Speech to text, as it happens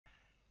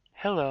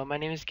Hello, my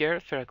name is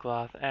Garrett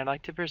Faircloth, and I'd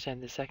like to present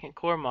the second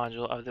core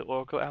module of the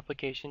Oracle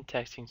Application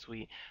Testing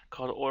Suite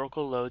called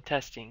Oracle Load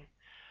Testing.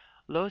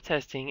 Load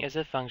testing is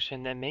a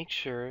function that makes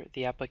sure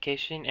the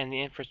application and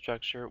the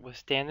infrastructure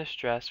withstand the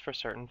stress for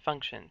certain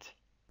functions.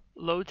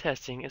 Load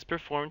testing is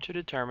performed to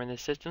determine the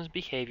system's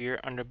behavior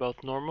under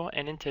both normal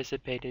and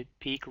anticipated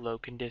peak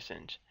load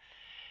conditions.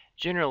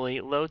 Generally,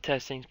 load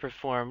testing is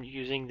performed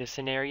using the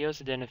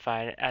scenarios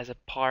identified as a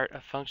part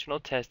of functional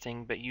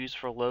testing but used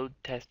for load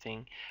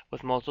testing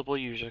with multiple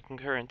user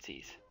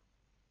concurrencies.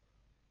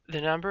 The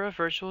number of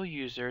virtual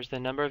users, the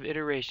number of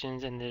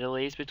iterations, and the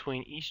delays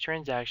between each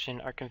transaction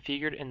are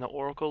configured in the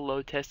Oracle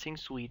Load Testing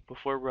Suite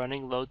before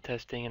running load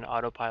testing in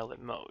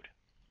autopilot mode.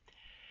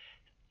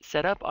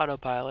 Setup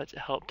autopilots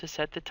help to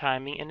set the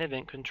timing and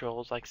event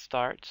controls like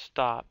start,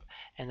 stop,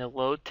 and the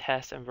load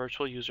test and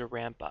virtual user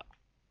ramp up.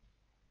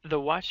 The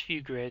watch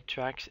view grid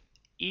tracks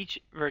each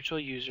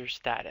virtual user's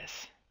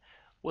status.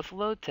 With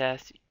load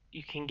tests,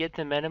 you can get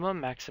the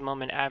minimum,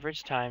 maximum, and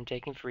average time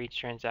taken for each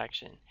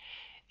transaction.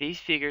 These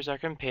figures are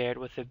compared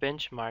with a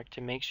benchmark to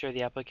make sure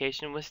the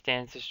application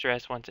withstands the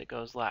stress once it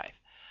goes live.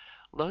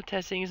 Load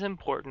testing is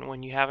important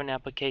when you have an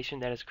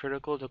application that is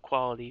critical to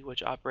quality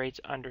which operates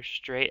under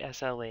straight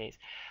SLAs,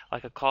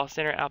 like a call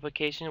center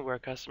application where a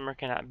customer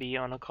cannot be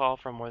on a call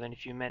for more than a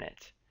few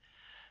minutes.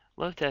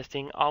 Load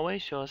testing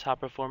always shows how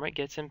performance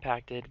gets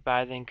impacted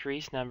by the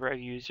increased number of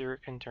user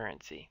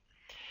concurrency.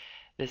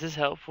 This is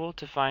helpful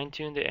to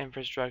fine-tune the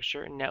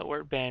infrastructure,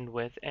 network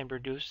bandwidth, and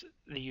reduce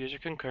the user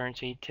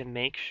concurrency to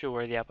make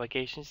sure the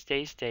application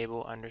stays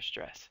stable under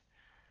stress.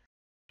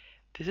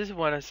 This is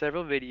one of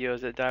several videos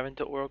that dive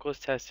into Oracle's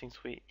testing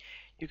suite.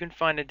 You can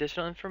find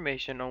additional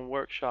information on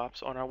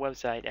workshops on our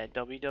website at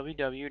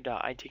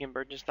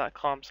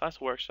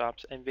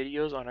www.itconvergence.com/workshops and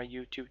videos on our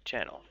YouTube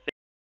channel.